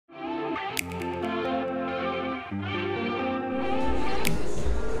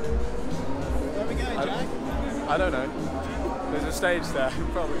Jack? I don't know. There's a stage there,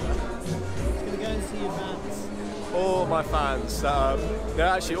 probably. Just gonna go and see your fans. All my fans, they're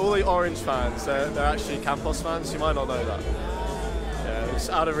actually all the orange fans. They're actually Campos fans. You might not know that. Yeah, it's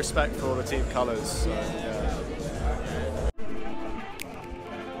out of respect for all the team colours. So, yeah.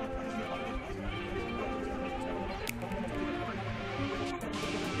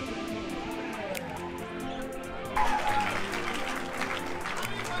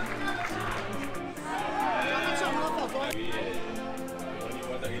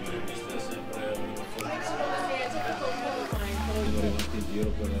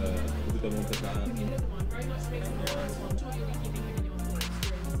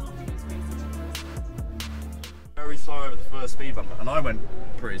 Very slow over the first speed bump, and I went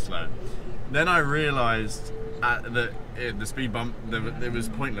pretty slow. Then I realised that the speed bump, it was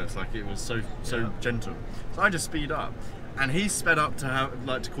pointless. Like, it was so gentle. So I just speed up, and he sped up to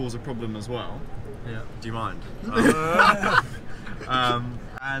to cause a problem as well. Yeah. Do you mind?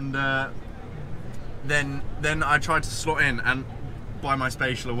 Then I tried to slot in, and by my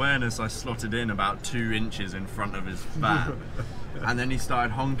spatial awareness, I slotted in about 2 inches in front of his van. And then he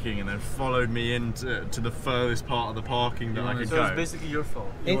started honking, and then followed me into the furthest part of the parking that I could go. So it was basically your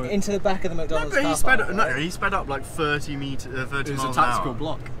fault. Into the back of the McDonald's car park. He sped up like 30 miles an hour. It was a tactical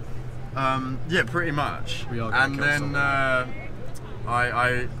block. Yeah, pretty much. And then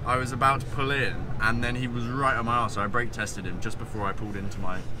I was about to pull in, and then he was right on my arse, so I brake tested him just before I pulled into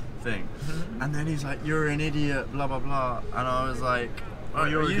my thing. And then he's like, "You're an idiot, blah blah blah," and I was like, "Oh,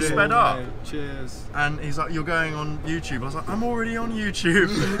 you sped up." Mate. Cheers. And he's like, "You're going on YouTube." I was like, "I'm already on YouTube."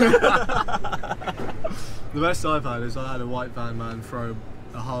 The best I've had is I had a white van man throw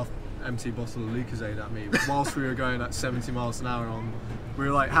a half-empty bottle of Lucozade at me whilst we were going at 70 miles an hour on. We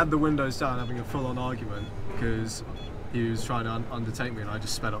were like, had the windows down, having a full-on argument because he was trying to undertake me, and I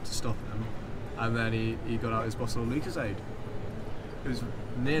just sped up to stop him. And then he got out his bottle of Lucozade. It was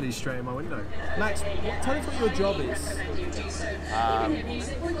nearly straight in my window. Max, tell us what your job is.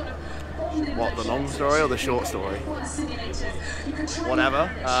 What, the long story or the short story? Whatever.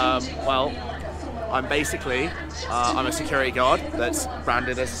 Well, I'm basically I'm a security guard that's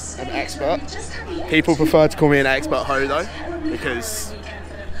branded as an expert. People prefer to call me an expert ho though, because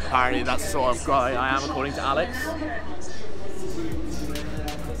apparently that's the sort of guy I am according to Alex.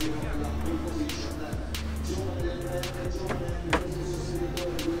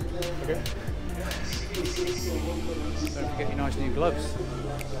 Okay. Don't forget your nice new gloves.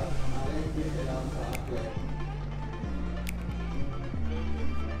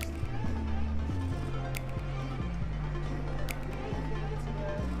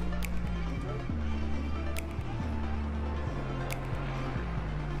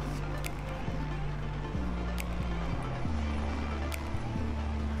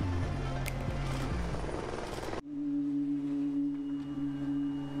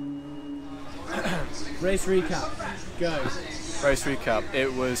 Race recap. Go. Race recap.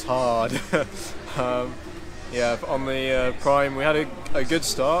 It was hard. Yeah, on the prime we had a good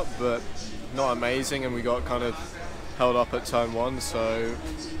start, but not amazing, and we got kind of held up at turn 1. So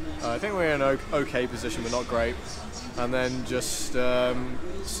I think we're in an okay position, but not great. And then just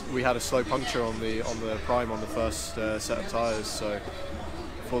we had a slow puncture on the prime on the first set of tyres. So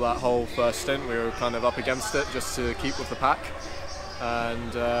for that whole first stint, we were kind of up against it just to keep with the pack,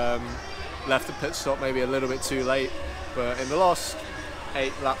 and left the pit stop maybe a little bit too late. But in the last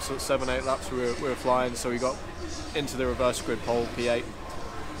 8 laps or 7-8 laps, we were flying. So we got into the reverse grid pole, P8.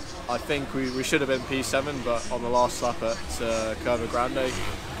 I think we should have been P7, but on the last lap at Curva Grande,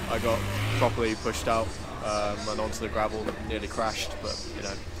 I got properly pushed out and onto the gravel, nearly crashed, but you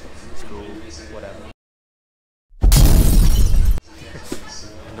know, it's cool, whatever.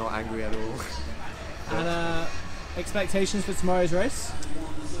 Not angry at all. And expectations for tomorrow's race?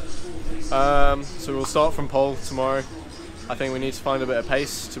 So we'll start from pole tomorrow. I think we need to find a bit of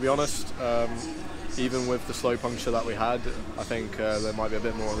pace, to be honest. Even with the slow puncture that we had, I think there might be a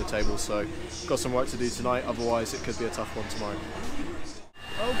bit more on the table, so got some work to do tonight, otherwise it could be a tough one tomorrow.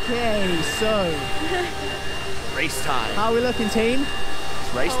 Okay, so Race time. how are we looking, team?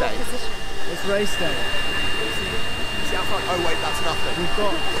 It's race day. It's race day. See how far? Oh wait, that's nothing.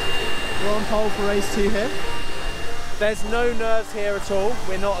 We're on pole for race 2 here. There's no nerves here at all.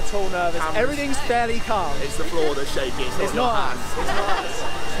 We're not at all nervous. Everything's fairly calm. It's the floor that's shaky. It's not your hands. It's not us.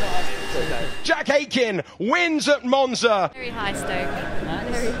 Okay. Jack Aitken wins at Monza. Very high Stoke.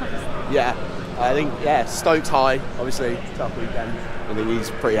 Very high. Yeah, I think Stoke's high. Obviously, tough weekend. I think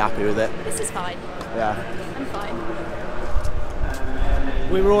he's pretty happy with it. This is fine. Yeah. I'm fine.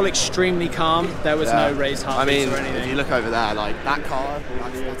 We were all extremely calm. There was no raised heartbeats or anything. if you look over there, like that car.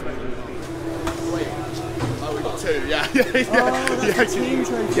 Wait. 2, yeah. Team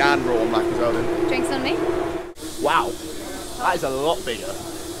trophy. Jan brought one back as well, didn't Drinks on me? he? Wow, that is a lot bigger.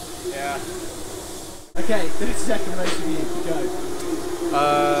 Yeah. Okay, 30 second race for you. Go.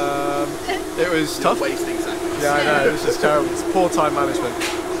 It was tough. Wasting seconds. Yeah, I know, it was just terrible. It's poor time management.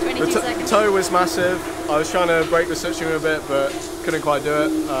 22 The seconds. toe was massive. I was trying to break the switching a bit, but couldn't quite do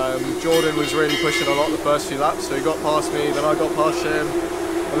it. Jordan was really pushing a lot the first few laps, so he got past me, then I got past him,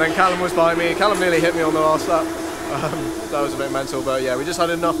 and then Callum was by me. Callum nearly hit me on the last lap. That was a bit mental, but yeah, we just had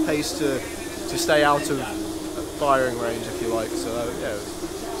enough pace to stay out of firing range, if you like. So yeah, it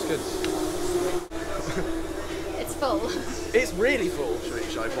was good. It's full. It's really full.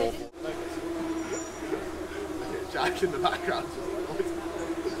 Should I fall? Jack in the background.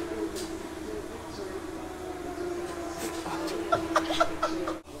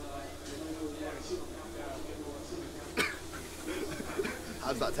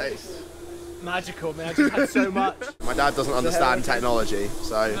 How's that taste? Magical, man. I just had so much. My dad doesn't understand technology,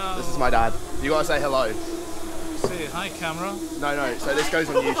 so this is my dad. You gotta say hello. Say hi, camera. No, so this goes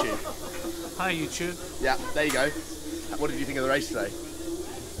on YouTube. Hi, YouTube. Yeah, there you go. What did you think of the race today?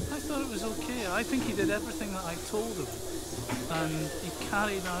 I thought it was okay. I think he did everything that I told him. And he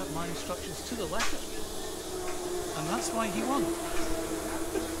carried out my instructions to the letter. And that's why he won.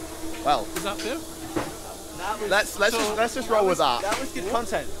 Well, Is that fair? let's just roll with that. That was good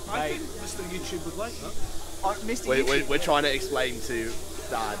content. I think Mr. YouTube would like that. Mr. YouTube. We're trying to explain to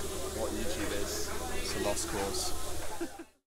Dad what YouTube is. It's a lost cause.